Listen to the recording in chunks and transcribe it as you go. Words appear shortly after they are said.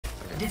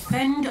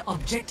Defend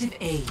objective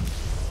A.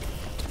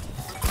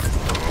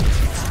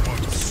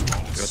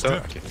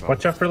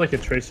 Watch out for like a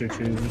tracer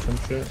choose or some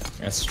shit.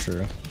 That's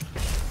true.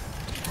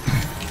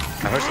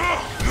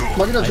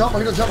 Monkey don't jump,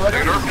 monkey don't jump.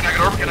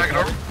 Can I get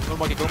orb? Go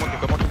monkey,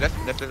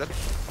 left.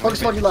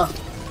 Focus monkey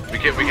left. We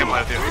can't play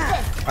with you.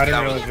 I didn't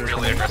That was realize there was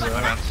really aggressive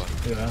defense.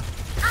 Yeah.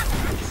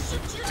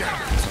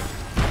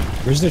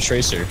 Where's the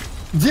tracer?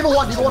 D.Va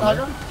 1, high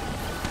ground.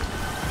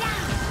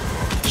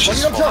 Monkey don't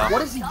small jump, now.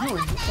 what is he doing?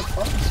 What the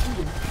fuck is he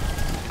shooting?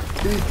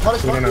 Did he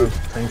punish We don't monkey?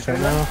 have tanks right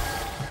now.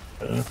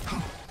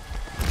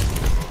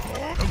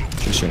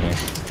 Tracer here.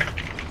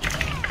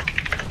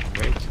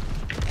 Wait.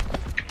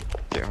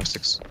 Yeah, I'm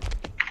 6.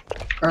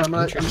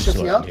 Alright, I'm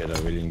shifting up. Yeah,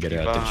 though, we didn't get it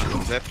out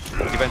there.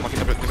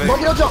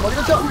 Monkey don't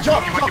jump,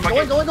 jump. Go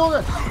in.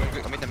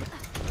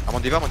 I'm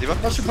on D.Va.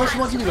 Push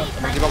monkey D.Va.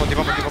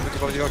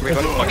 Great.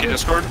 Monkey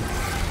Discord.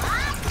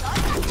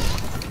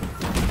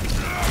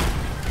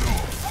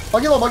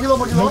 Monkey low.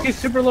 Monkey's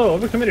super low,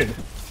 overcommitted.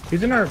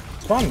 He's in our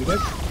spawn, you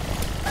guys.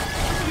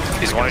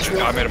 He's 1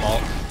 HP. I made him all. I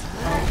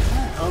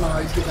don't know how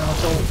he's getting out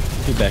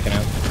of Keep backing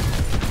out.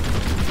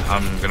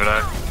 I'm gonna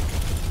die.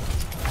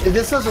 If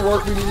this doesn't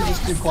work, we need to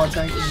just do quad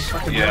tank and just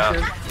fucking Yeah.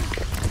 rush it.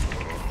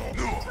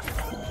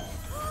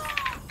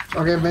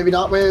 Okay, maybe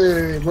not.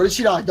 Wait. Where did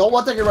she die? Don't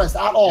let them get rest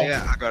at all.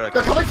 Yeah, I got it.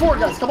 They're coming forward,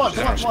 guys. Come on.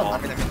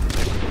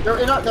 They're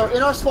in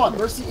our spawn.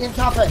 Where's the in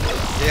cafe?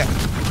 Yeah.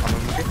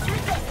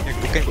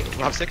 Okay,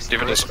 we'll have 6.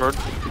 D.Va Discord.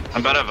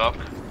 I'm about to have up.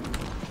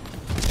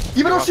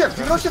 Even no shift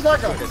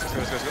that guy.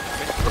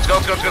 Let's go.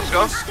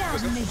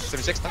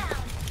 76 now.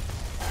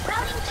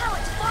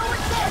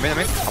 I'm in.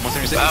 I'm on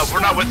 76. We're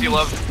not with you,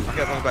 love.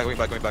 Okay,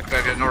 going back.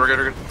 Okay, no, we're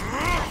good.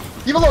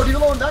 Diva low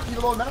in back.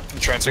 I'm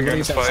transing in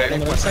this fight.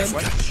 76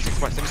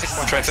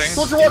 points. Transing.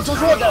 Soldier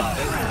one down.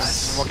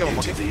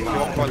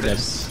 Monkey.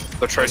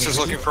 The Tracer's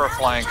looking for a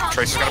flank.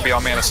 Tracer's gonna be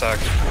on me in a sec.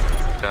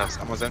 Yes,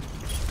 I'm on.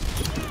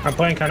 I'm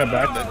playing kind of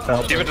back to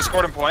help. D.Va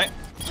Discord and point.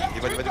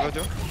 D.Va.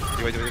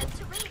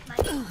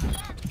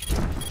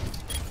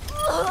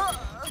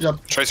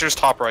 Yep. Tracer's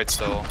top right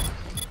still.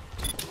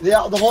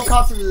 Yeah, the whole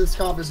concept of this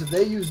comp is if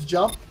they use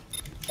jump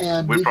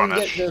and we can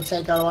punish. get their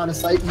tank out of line of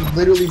sight, you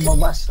literally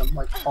molest them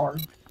like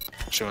hard.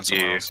 She went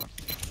somewhere else.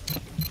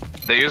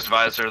 They used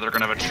Visor, they're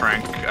gonna have a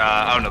trank.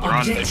 Oh no, they're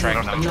on the trank.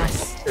 I don't know.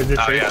 Is it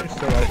Oh, tracer yeah.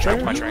 still out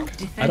there? My trank.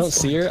 I don't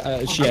see her.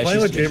 I'm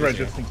playing with J-Bro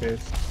just in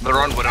case. They're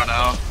on Widow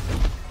now.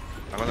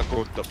 I'm gonna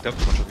go top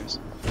of this.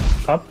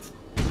 Up?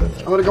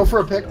 I'm gonna go for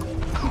a pick.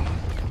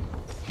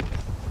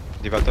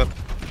 D.Va top.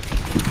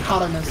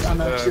 God, I missed. I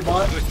know. She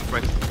bought it.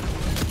 Right.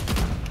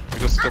 We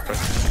go top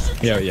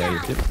right. Yeah, you're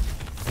good.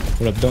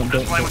 What up? Don't.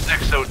 Playing with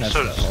Nick, so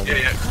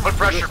idiot. Put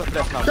pressure.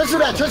 Tracer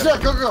that.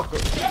 Go.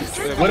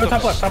 Widow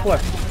top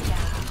left.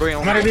 Going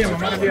I'm out of DM.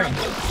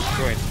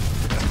 Going.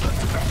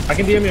 I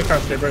can DM you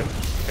across J-Bro.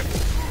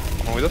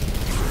 I'm on with it.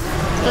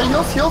 Okay,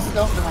 heals.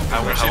 No.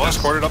 She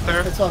discorded up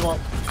there. It's not well.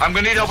 I'm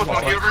gonna need help with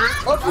Monkey over here.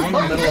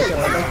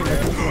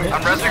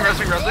 I'm resting.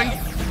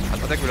 I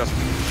think we lost.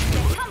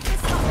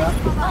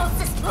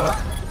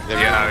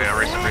 Yeah,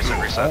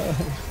 reset.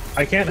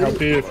 I can't help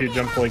you if you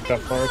jump like that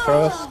far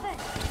across.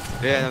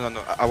 Yeah,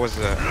 no. I was.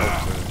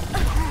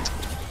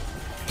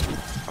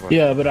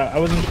 Yeah, but I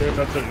wasn't sure if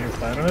that's what your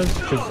plan was,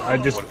 because I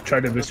just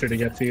tried to boost her to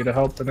get to you to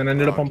help, and then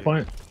ended up on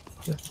point.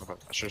 I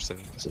should have said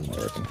This isn't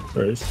working.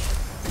 First.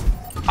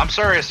 I'm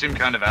sorry I seem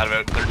kind of out of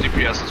it. Their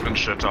DPS has been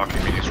shit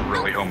talking me. He's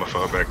really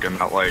homophobic and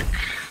not like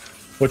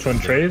Which one,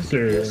 Trey's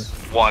or?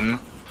 one.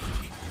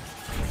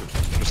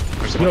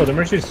 No, the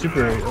Mercy is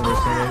super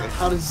overestimated.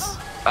 How does?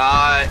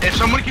 If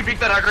someone can beat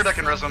that aggro, I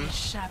can res him.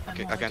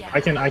 Okay, I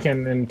can. I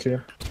can in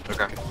too.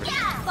 Okay.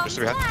 Just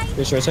we had.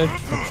 Tracer right side.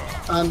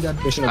 I'm dead.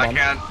 Tracer I bomb.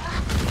 can't.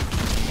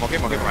 Okay. I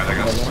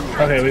guess.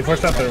 Okay, we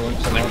forced out their one.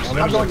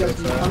 I'm going against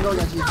you. You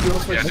want to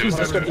switch? Yeah, dude,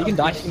 Let's go. He can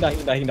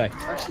die.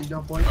 Actually,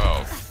 no point.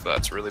 Oh,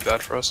 that's really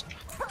bad for us.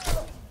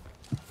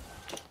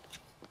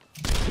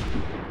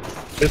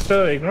 Just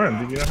ignore him,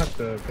 dude. You don't have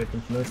to pay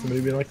attention to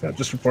somebody being like that.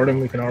 Just report him.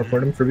 We can all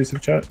report him for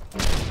abusive chat.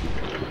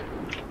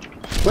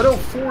 Widow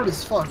forward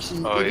as fuck. She,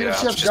 Oh, even yeah, if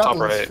she has she's top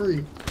grapple, it's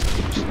right. free.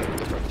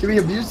 Can we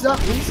abuse that,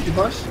 please? You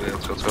push? Yeah,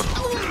 let's go.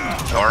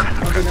 Darn.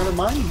 Okay, never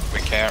mind. We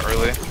can't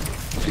really.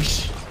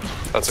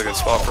 That's a good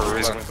spot for a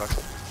reason.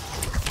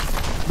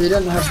 They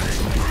didn't have.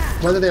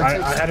 Whether they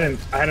have.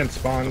 I hadn't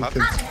spawned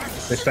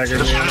because they staggered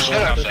me. Just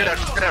get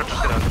out.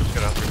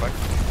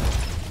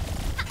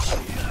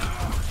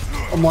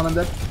 I'm one, I'm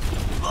dead.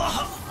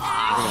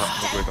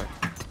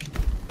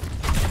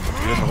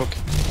 You have a hook.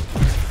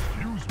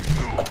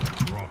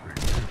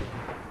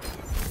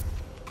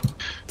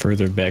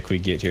 Further back we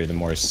get here, the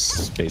more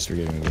space we're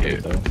giving away,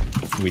 though.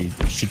 We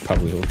should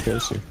probably hold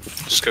closer.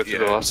 Just go through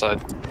the left side.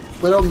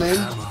 Widow main.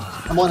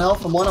 I'm on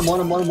health. I'm one. I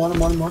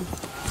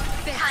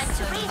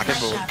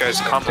can move. Guys,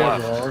 come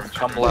left.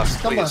 Come left,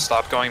 Come please. left.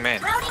 Stop going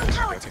main.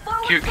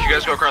 You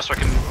guys go across so I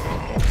can.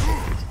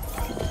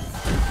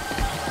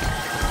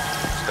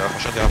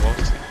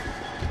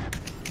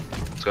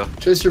 Let's go.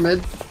 Chase your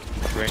mid.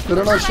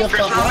 Going. No, shift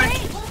up high.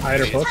 I had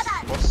her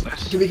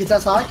post. Can we get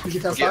that high? Can we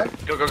get that Yeah, high?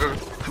 go.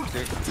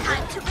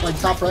 like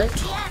top right.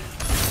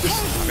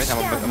 Okay,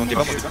 I'm on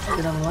D.Va.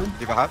 Get on the line.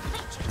 D.Va half.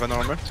 D.Va no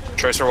armor.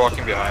 Tracer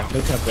walking behind.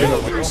 Look up there. You're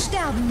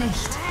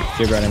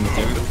running with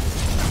you.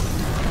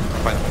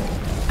 Fine.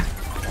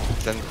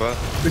 Then quoi?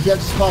 We can't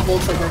just pop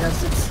ults like I got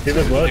 6.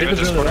 D.Va's low. D.Va D.Va's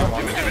just really scored.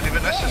 low. D.Va,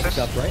 nice.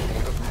 Top right.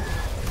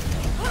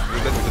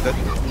 We're dead.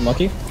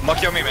 Monkey.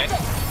 Monkey on me, mate.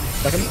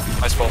 Second.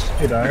 Nice pulse.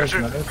 He dies. Mercy.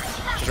 Nice.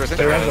 Just racing.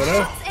 Stay around, go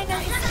down.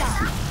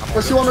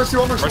 Mercy one. Mercy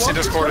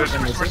discorded.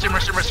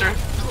 Mercy.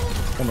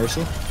 Oh,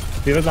 mercy.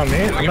 D.Va's on me.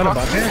 I'm gonna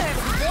bot here.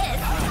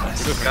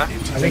 Okay. I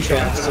think she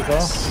has as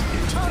well.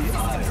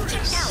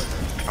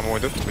 I'm on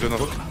window. We don't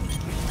know.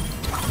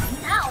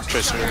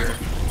 Tracer.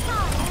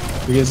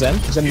 We get Zen.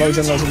 Zen low.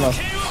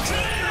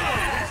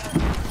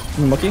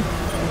 Monkey.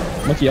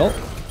 Monkey ult.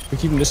 We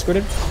keep him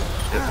discorded.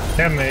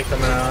 Damn me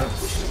coming out.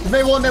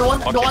 May one. No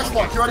ice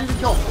block. You're ready to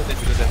kill.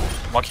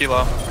 Monkey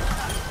low.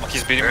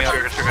 Monkey's beating me up.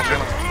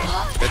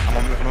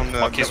 I'm on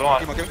Monkey's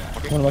one. Monkey.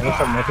 One monkey. What's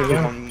up, Monkey?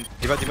 I'm on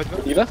D.Va.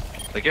 D.Va.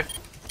 Thank you.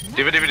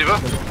 D.Va.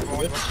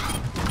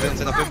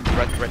 Zen up him.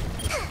 Right.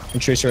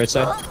 And Tracer right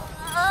side.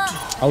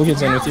 I will get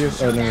Zen with you.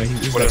 Oh no,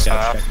 he's What like is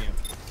down. that?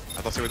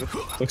 I thought he would do.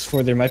 Looks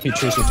for there might be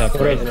Tracer top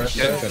right.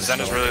 Yeah, Zen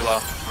is really low.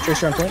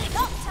 Tracer on point.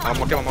 I'm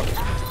Monkey.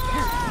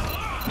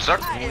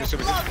 Stuck.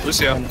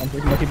 Lucio. I'm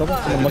breaking monkey bubble.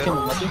 Come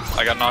on, monkey.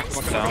 I got knocked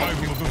down.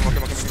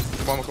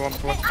 Come on.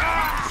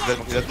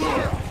 Dead.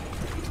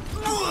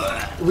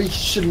 We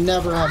should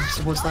never have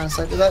supports line of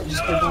sight to that. You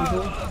just play down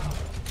to it.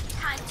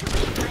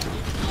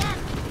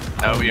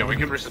 Oh yeah, we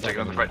can risk to take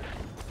on the fight.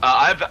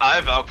 I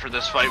have out for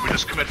this fight. We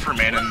just commit for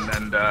main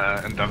and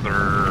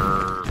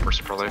other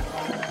Mercy pro lane.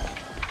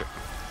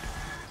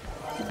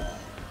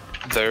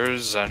 Their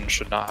Zen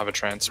should not have a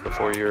trance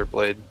before your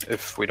blade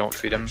if we don't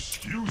feed him.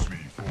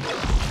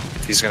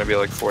 He's gonna be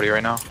like 40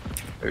 right now,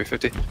 maybe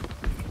 50.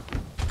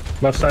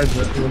 Left side's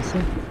with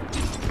Winston.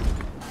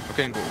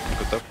 Okay, go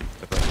top.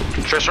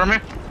 Tracer on me.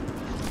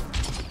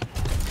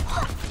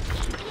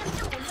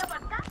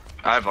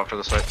 I have out for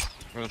this fight.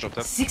 I'm gonna jump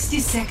top. 60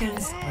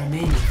 seconds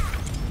remaining.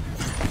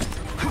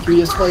 We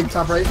just played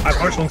top right. I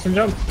punched Winston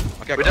jump.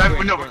 Okay, We dive in.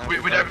 We have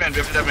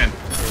to dive in.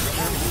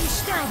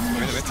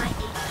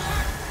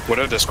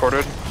 Widow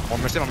discorded. On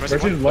Mercy.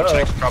 Mercy's low.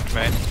 Dropped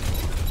main.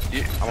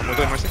 I'm on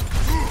Widow and Mercy.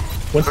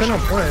 Winston on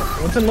point.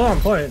 Winston low on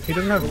point. He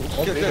doesn't have ult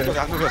Okay, either. no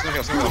heals.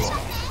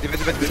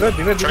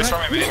 D.Va. Tracer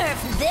on me, mate.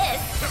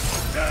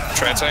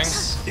 Trancing.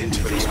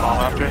 With his mom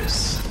after.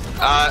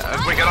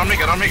 Wait, get on me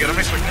quick.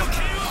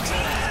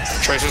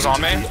 Tracer's on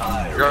me.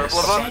 You're up,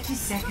 Lava. 30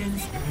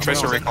 seconds.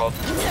 Tracer recalled.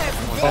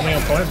 Bomb me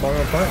on point.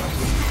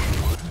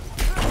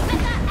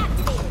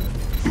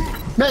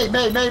 May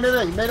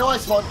no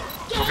ice block.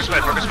 Focus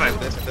main.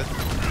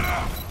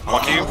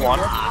 Monkey, one.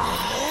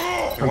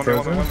 I'm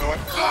frozen.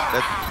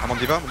 Dead. I'm on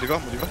D.Va.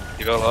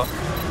 D.Va low.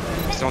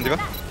 Still on D.Va.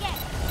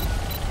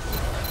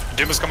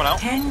 Doom is coming out.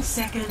 10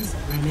 seconds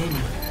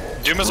remaining.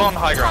 Doom is on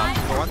high ground.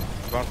 One.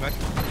 Bounce back.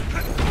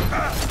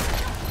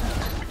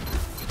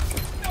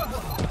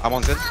 I'm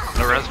on Zen.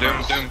 No res, Doom.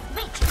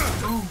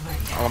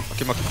 I'm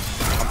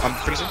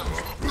finishing.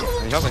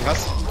 Any heals? He's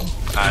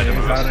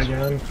out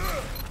again.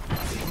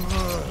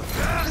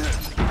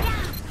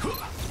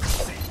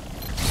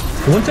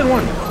 Winston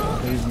won.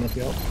 He's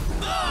Monkey out.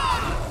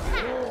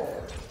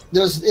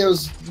 There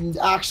was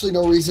actually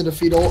no reason to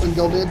feed ult and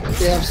go mid.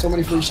 They have so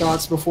many free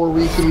shots before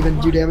we can even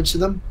do damage to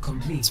them. It's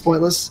Complete.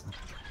 pointless.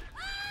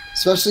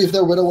 Especially if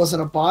their Widow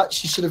wasn't a bot,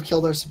 she should have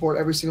killed our support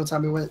every single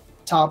time we went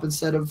top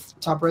instead of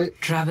top right.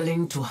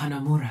 Traveling to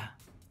Hanamura.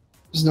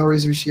 There's no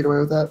reason we should get away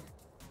with that.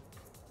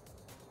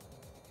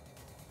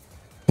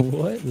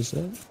 What was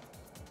that?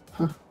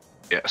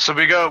 Yeah, so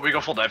we go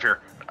full dive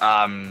here.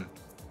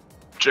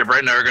 Jib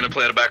right now are gonna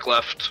play at a back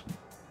left.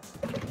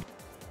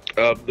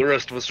 The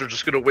rest of us are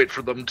just gonna wait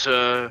for them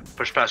to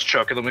push past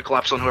Chuck, and then we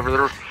collapse on whoever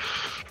they're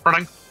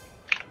running.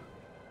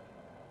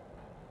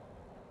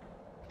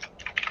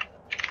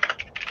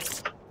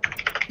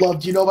 Love,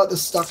 do you know about the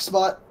stuck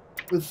spot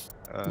with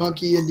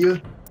Monkey and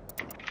you?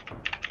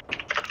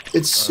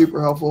 It's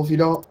super helpful. If you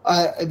don't,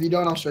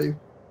 I'll show you.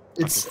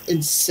 It's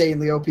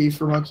insanely OP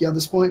for Monkey on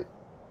this point.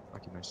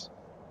 Okay, nice.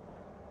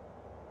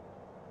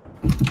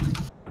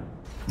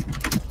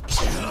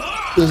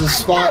 There's a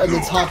spot in the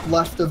top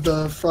left of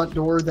the front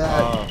door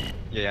that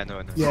Yeah, I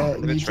know. Yeah,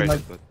 you can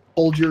like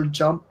hold your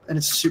jump, and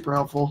it's super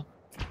helpful.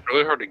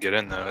 Really hard to get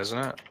in though, isn't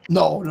it?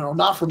 No,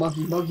 not for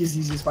Monkey. Monkey's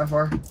easiest by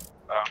far.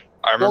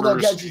 I remember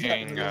Genji's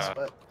seeing, technically is,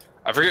 but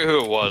I forget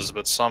who it was,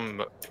 but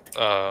some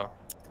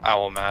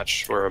owl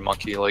match where a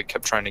monkey like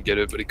kept trying to get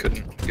it, but he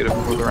couldn't get it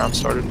before the round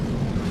started. I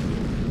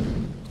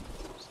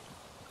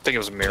think it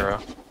was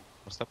Mira.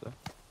 What's up there?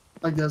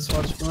 like this,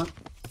 watch that.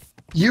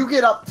 You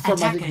get up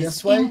from I think Attackers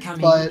this way,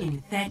 incoming but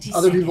in 30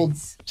 other people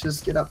seconds.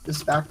 just get up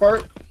this back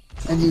part,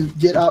 and you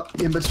get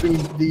up in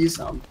between these.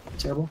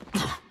 Terrible.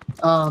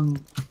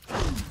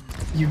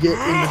 You get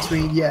in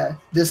between, yeah,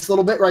 this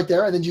little bit right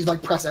there, and then you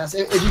like press S.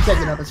 If you can't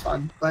get up, it's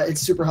fine, but it's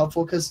super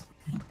helpful because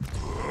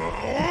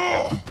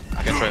I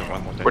can try it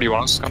one more time. Where do you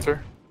want us to come through?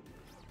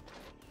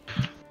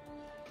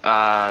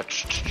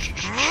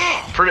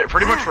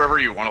 pretty much wherever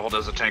you want to hold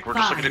as a tank. We're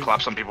just looking to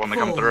clap some people when they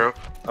come through.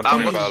 I'm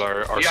talking about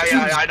our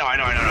Yeah,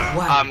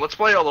 I know. Let's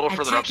play a little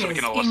further up so we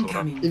can all listen to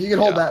them. If you can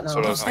hold that that's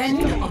what I now. was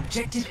thinking. Defend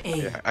objective A.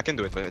 Yeah, I can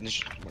do it, but I need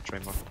to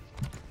train more.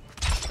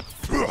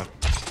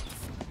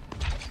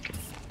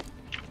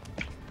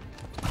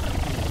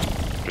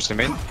 Just the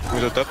main,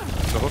 with the top,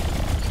 the hook.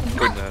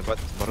 Good,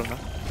 bottom now.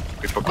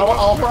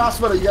 I'll harass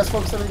Widow, you guys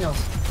focus everything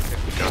else.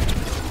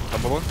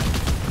 Top bubble.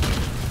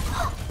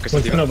 What's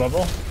in a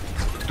bubble?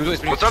 Dudu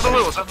is What's up,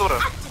 Lulu? What's up, Lulu?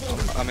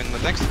 I'm in the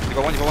next. You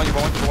go one.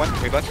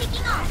 Way back.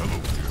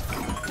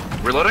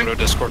 Reloading? Widow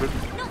discorded.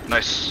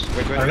 Nice.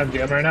 I don't have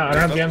DM right now. I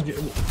don't have DM.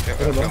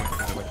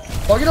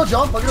 Buggy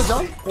jump.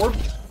 Orb.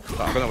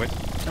 I'm gonna wait.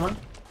 Come on.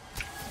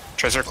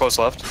 Tracer close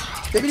left.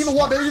 Baby even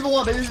one.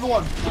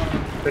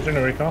 Pitching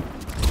a recall.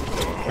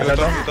 You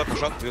top,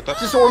 shot. You top.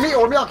 Just orb me,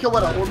 I'll kill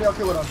Widow.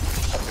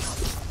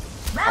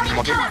 I'm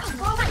smoking.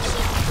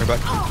 Way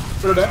back.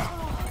 Widow dead.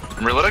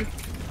 I'm reloading.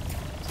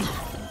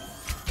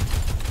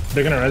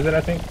 They're gonna res it,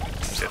 I think.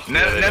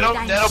 Nano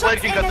Blade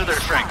can cut through their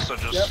strength, so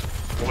just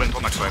we'll wait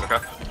until next fight, okay?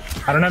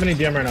 I don't have any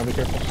DM right now. Be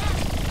careful.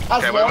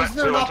 As Okay, long as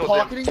they're we not went to a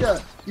pocketing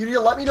you need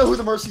to let me know who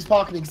the Mercy's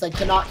pocketing, because I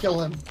cannot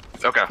kill him.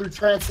 Okay. Through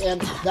trance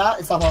and that,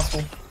 it's not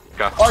possible.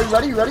 Okay. Are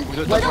you ready?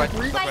 do it Wait, right,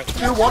 3, right.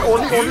 2, 1,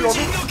 orb me.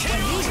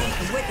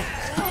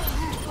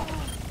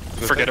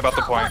 Forget about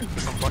the point.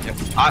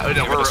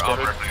 No, we're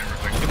discorded.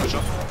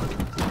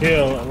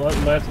 Heal.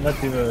 Let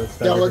Diva.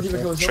 Yeah, let Diva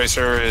kill himself.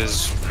 Tracer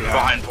is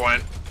behind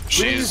point.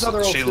 use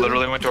other ults She too.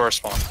 literally went to our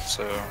spawn,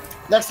 so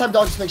Next time,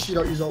 dog, just make sure you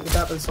don't use ult with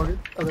that, but it's all good.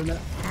 Other than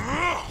that.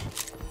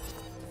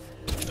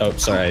 Oh,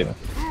 sorry.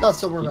 No,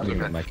 still worry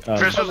about I, it.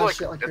 Tracer's Oh, like,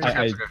 shit, like it's crazy.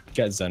 I okay.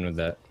 got Zen with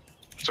that.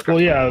 It's okay.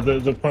 Well, yeah.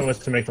 The point was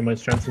to make them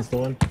waste trance and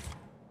still win.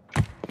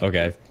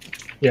 Okay.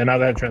 Yeah. Now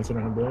they have trance and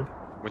on blade.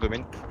 With the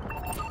main.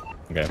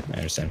 Okay, I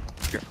understand.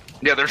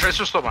 Yeah, their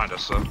Tracer's still behind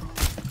us, so.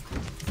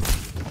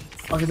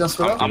 Okay, that's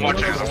what I'm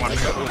watching it. I'm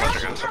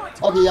watching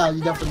it. Okay, yeah,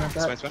 you definitely meant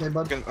that. It's fine. Okay,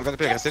 bud. I'm gonna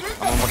play against it.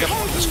 I'm on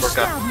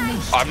Okay.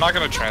 I'm not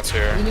gonna trance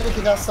here. You need to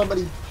contest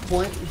somebody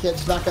point. You can't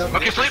just back up.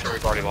 Monkey sleep.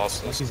 We've already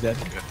lost this. She's dead.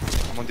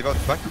 I'm on devout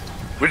back.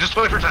 We just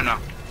play for 10 now.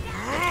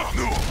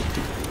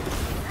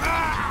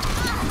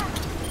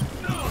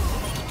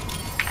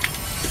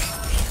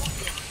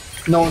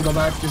 No one go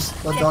back.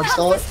 Just let dog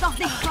stall it.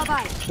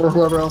 Or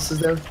whoever else is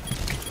there.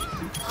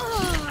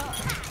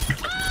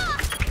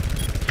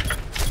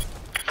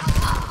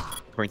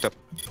 Going top.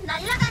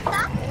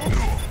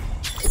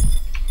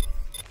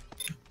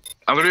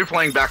 I'm gonna be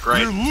playing back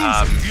right.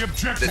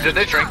 Did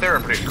they drink there?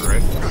 I'm pretty sure,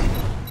 right?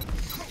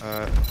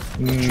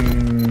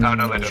 Oh,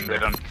 no, they didn't. They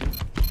didn't.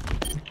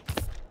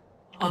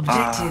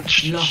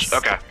 Objective lost.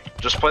 Okay.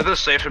 Just play this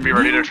safe and be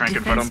ready to trank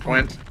and put on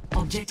point.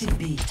 Objective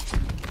B.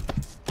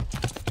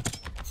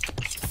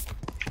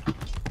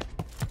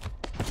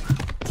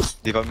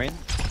 Diva main.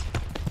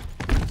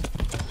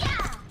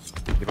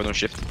 Diva no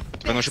shift.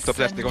 Diva no shift top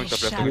left. They're going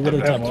top left. We would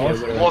have top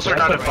tier. Walls are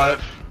down at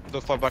 5.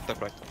 Don't fall back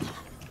top right.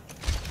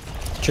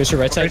 Tracer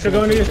right side. Tracer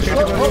going to use. Tracer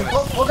going to use.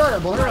 Oh, God,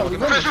 I'm going to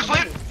Tracer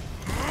sleep!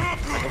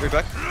 I'll be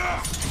back.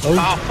 Oh,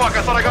 fuck,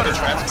 I thought I got it.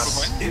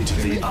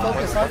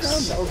 Focus high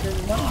ground? Okay,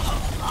 no.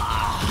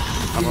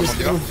 I'm You on just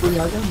Diva. go free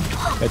high ground.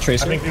 That I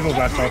Tracer. think people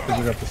back off because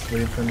we got the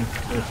sleep and.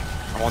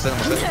 I'm on set.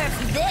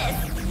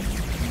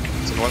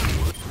 It's one.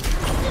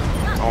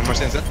 I'm on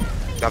Mercy and set.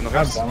 They have no I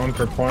have hooks. bomb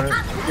per point.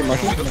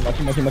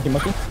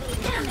 Monkey.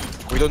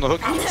 We don't know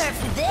hook.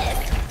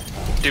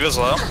 Diva's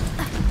low.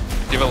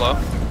 Diva low.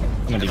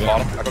 I'm gonna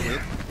Bottom. I got mid.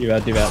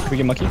 Diva. We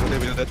get monkey. We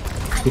do that.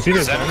 You see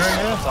this Zen zone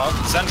right now?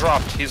 top. Zen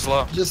dropped. He's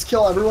low. Just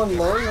kill everyone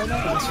low right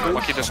now. That's great.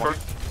 Monkey discord.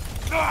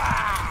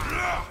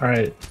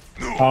 Alright.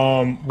 When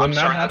I'm that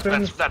sorry,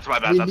 happens, that's my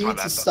bad. We That's my need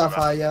bad. to That's my stuff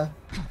bad. high, yeah.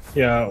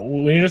 yeah,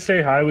 when you just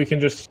say hi, we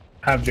can just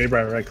have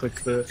J-Bright right click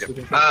the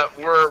sleeping pill.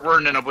 We're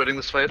nano bleeding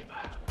this fight.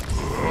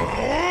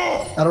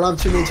 I don't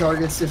have too many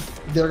targets. If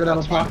they're going to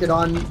have a pocket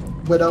on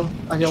Widow,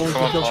 I can only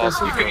kill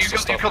Tracer. You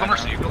kill the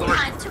Mercy. You kill the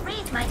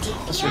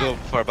Mercy. We go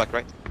far back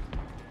right.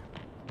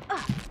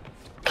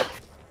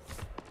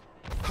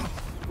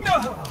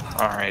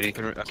 Alrighty.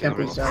 Can't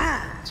break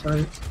that.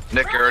 Sorry.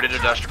 Nick, you're ready to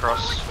dash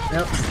across.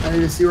 Yep. I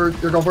need to see where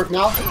they're going for it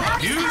now.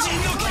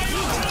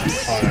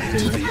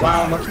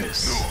 Wow, lucky.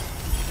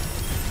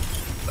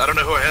 I don't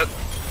know who I hit.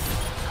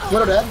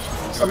 Widow dead.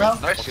 Somehow.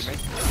 Nice.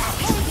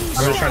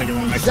 I'm just trying to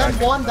get my Zen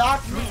one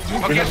back.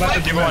 Monkey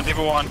sleep. Diva one.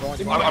 Diva one.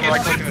 I'm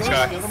right clicking this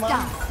guy. Never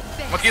mind.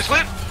 Monkey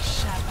sleep.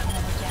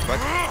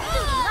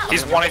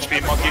 He's 1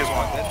 HP. Monkey is 1.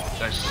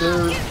 Nice.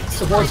 Their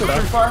supports are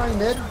free firing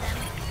mid.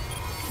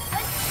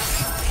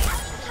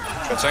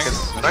 Trancing.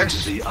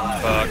 Nice.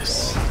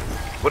 Bucks.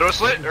 Widow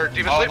slit or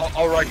Diva sleep.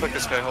 I'll right click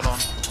this guy. Hold on.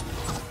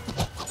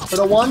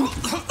 Widow one.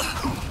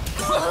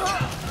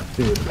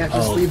 Dude, Can't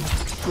just leave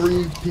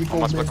 3 people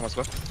I'm on mid.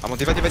 spot. I'm on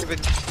Diva.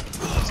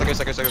 Second.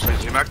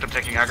 G-Mac, I'm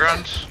taking high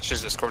ground.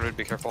 She's discorded.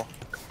 Be careful.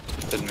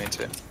 Didn't mean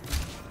to.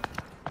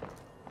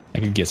 I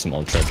could get some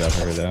ultra out of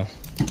her though.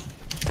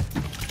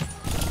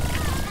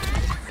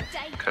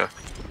 Okay.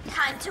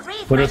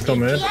 Widow's still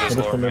mid. Widow's Widow's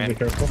lower still mid, be main.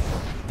 careful.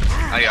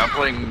 Yeah, I'm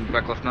playing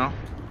back left now.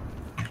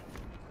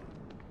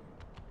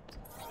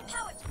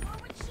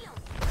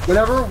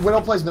 Whenever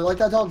Widow plays mid like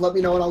that, dog, let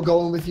me know and I'll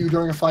go in with you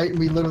during a fight and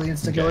we literally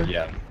insta kill her.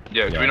 Yeah.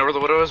 Yeah, do we know where the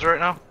Widow is right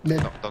now?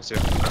 Mid. No, don't see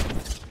her.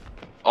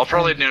 I'll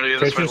probably near you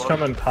this way. Tracer's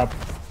coming top.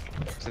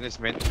 Send this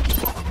main.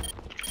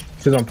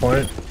 She's on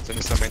point. Send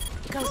this main.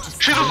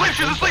 She's asleep,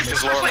 she's asleep,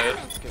 she's Lower asleep! mid.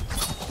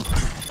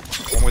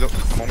 One widow.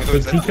 One widow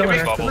is Is he dead. killing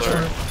her? bubble Killing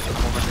there. her?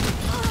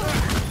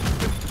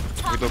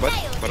 Widow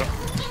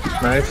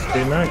bad. Nice,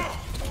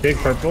 teammate. Big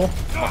purple.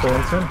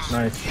 Thornton.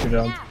 Nice, good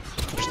job.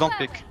 Just don't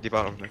pick deep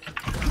out of me.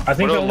 I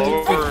think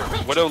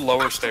Widow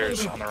lower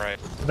stairs on the right.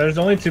 there's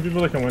only 2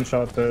 people that can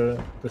one-shot the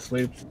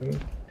sleeps.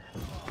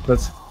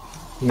 That's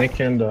Nick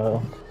and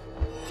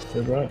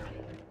right.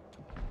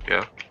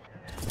 Yeah.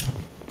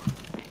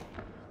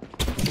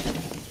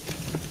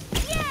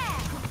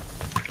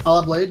 I'll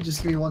have blade,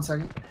 just give me 1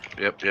 second.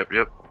 Yep.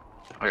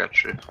 I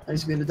got you. I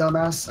used to be in a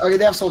dumbass. Okay,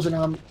 they have soldier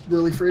now. I'm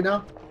really free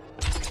now.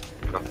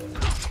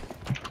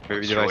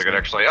 Maybe It's really good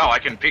actually. Oh, I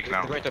can peek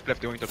now. Going top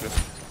left, going top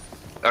left.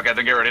 Okay,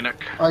 then get ready, Nick.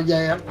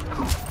 Yeah.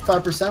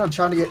 5%. I'm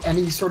trying to get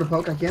any sort of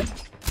poke I can.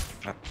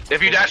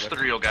 If you dash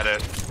through, you'll get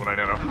it when I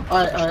know.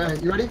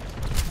 Alright. You ready?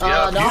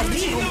 Yeah. Now.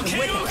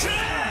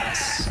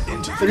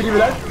 Did you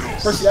dead?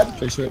 First dead.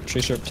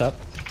 Tracer up top.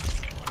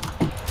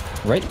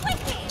 Right?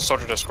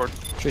 Soldier Discord.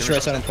 Tracer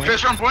right side on point.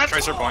 Tracer on point?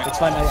 Tracer point. It's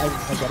fine, I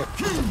got it.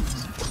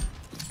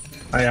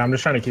 I'm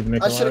just trying to keep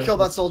Nick I should have alive. killed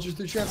that soldier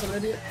through chance. I'm an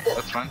idiot.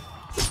 That's fine.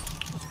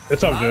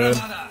 It's all good.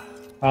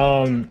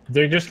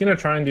 They're just gonna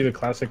try and do the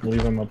classic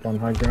leave them up on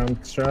high ground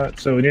strat.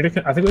 So we need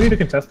to. I think we need to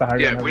contest the high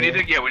ground. Yeah,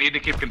 we need to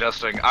keep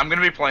contesting. I'm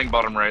gonna be playing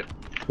bottom right.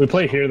 We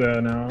play here though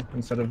now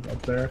instead of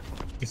up there.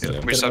 We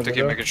just have to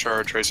keep making sure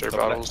our Tracer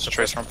battles.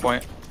 Tracer on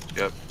point.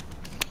 Yep.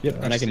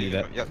 Yep, and I can do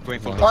that. Yeah, going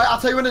full. Alright, I'll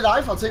tell you when to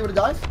dive.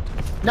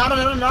 No. On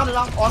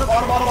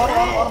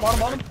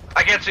him.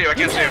 I can't see you.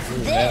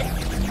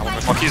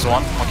 Monkey's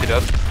one. Monkey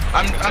dead.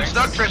 I'm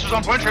stuck. Tracer's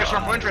on point. Tracer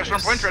on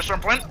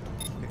point.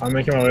 I'm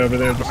making my way over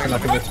there. Just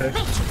not gonna get safe.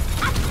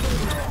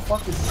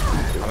 Fuck this.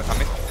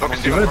 Focus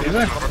Do Diva. it, do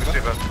that. Focus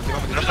Diva.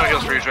 There's no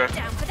heals for you, Trey.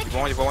 You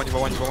want one.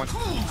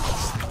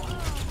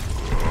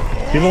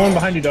 People one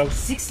behind you, dog.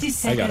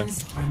 60 I got him.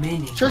 seconds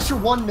remaining. Tracer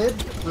 1 mid.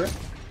 Rip.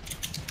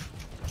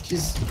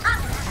 She's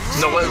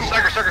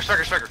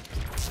Stagger.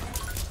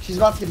 she's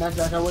about to get knocked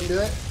back. I wouldn't do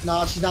it.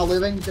 Nah, she's not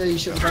living. You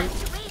shouldn't think.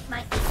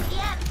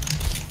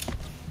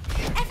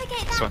 Ever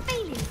get that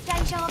feeling,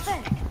 deja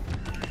vu?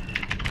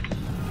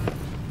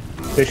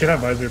 They should have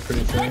visor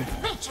pretty soon.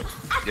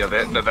 Yeah, they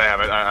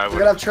have it. I We're would.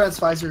 gonna have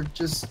transvisor.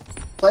 Just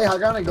play high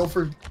ground and go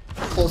for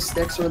close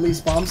sticks or at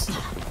least bombs.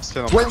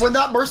 Still on When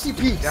that mercy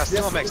peaks. Yeah,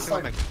 still on this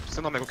mech. like-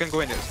 Still on mech. We can go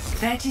in there.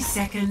 30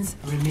 seconds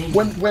remaining.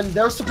 When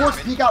their supports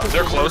peak out,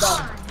 They're close.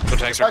 The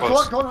tanks are Alright,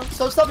 close. go on.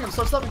 Start stuffing him.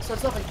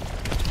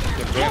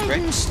 Yeah,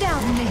 going. I'm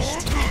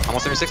on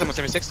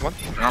 76. One.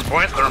 They're on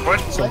point.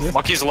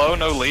 Monkey's low.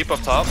 No leap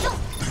up top. I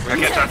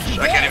can't touch.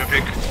 I can't even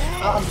peek.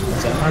 I'm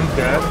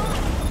dead.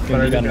 But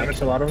I did damage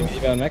to a lot of them. You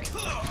got a mech?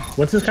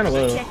 What's this kind of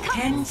low?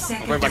 10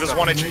 seconds. Give us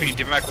 1 HP.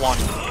 Div Mac 1.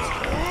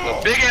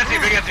 Big anti.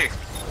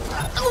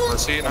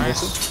 Mercy,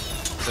 nice.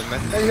 The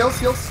mech. Hey,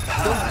 heals.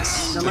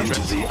 Never mind.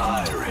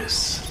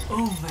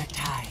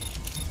 Overtime.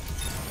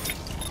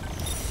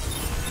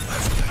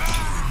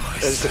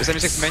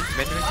 76 main.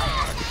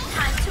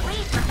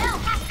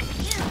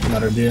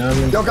 Another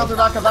DM. Yo, Gunther,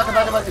 back up.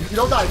 If you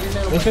don't die, you're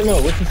gonna What's it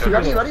low? What's it You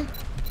ready? low?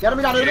 Get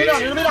me down.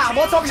 I'm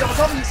on top of you.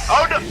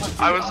 Oh no!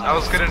 I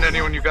was getting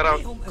any when you got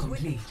out.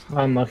 Complete.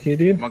 Unlucky,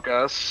 dude. Monk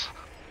ass.